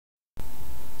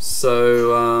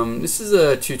So this is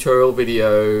a tutorial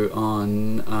video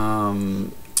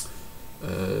on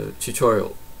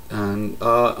tutorial, and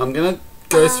I'm gonna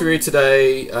go through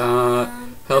today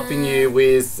helping you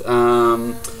with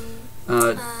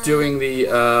doing the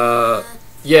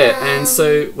and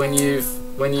so when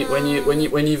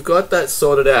you've got that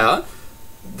sorted out,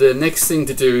 the next thing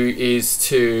to do is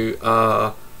to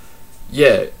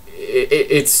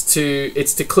it's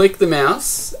to click the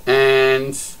mouse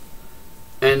and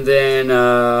then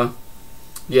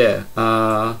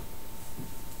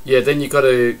then you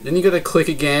gotta click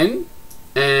again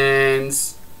and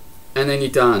then you're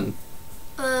done.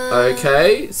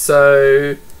 Okay,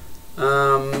 so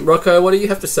Rocco, what do you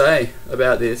have to say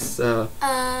about this? You got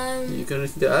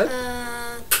anything to add?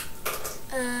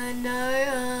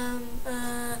 No.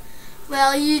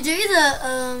 Well, you do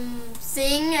the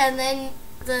thing and then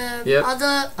the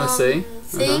other thing.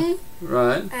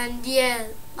 Right. And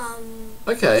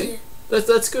okay. Yeah.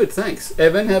 That's good. Thanks,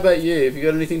 Evan. How about you? Have you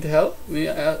got anything to help me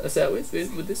us out with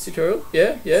this tutorial?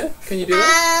 Yeah. Can you do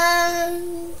that?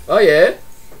 Oh yeah.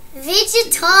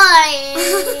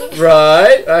 Vegetarian.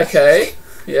 Right. Okay.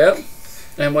 Yep.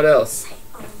 And what else?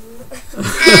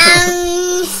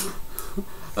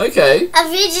 Okay. A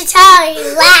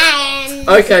vegetarian.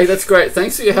 Okay, that's great.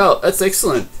 Thanks for your help. That's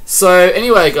excellent. So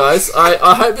anyway, guys,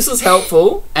 I hope this was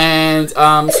helpful, and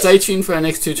stay tuned for our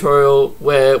next tutorial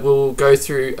where we'll go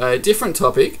through a different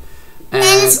topic. And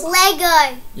it's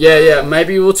Lego. Yeah.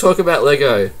 Maybe we'll talk about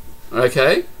Lego.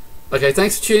 Okay.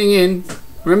 Thanks for tuning in.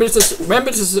 Remember to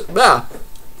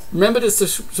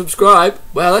subscribe.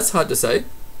 Wow, that's hard to say.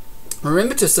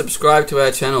 Remember to subscribe to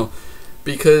our channel,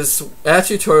 because our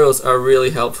tutorials are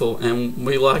really helpful and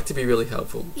we like to be really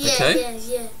helpful. Okay?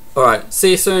 Yeah. Alright,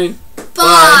 see you soon.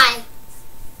 Bye.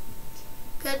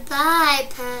 Goodbye,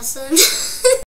 person.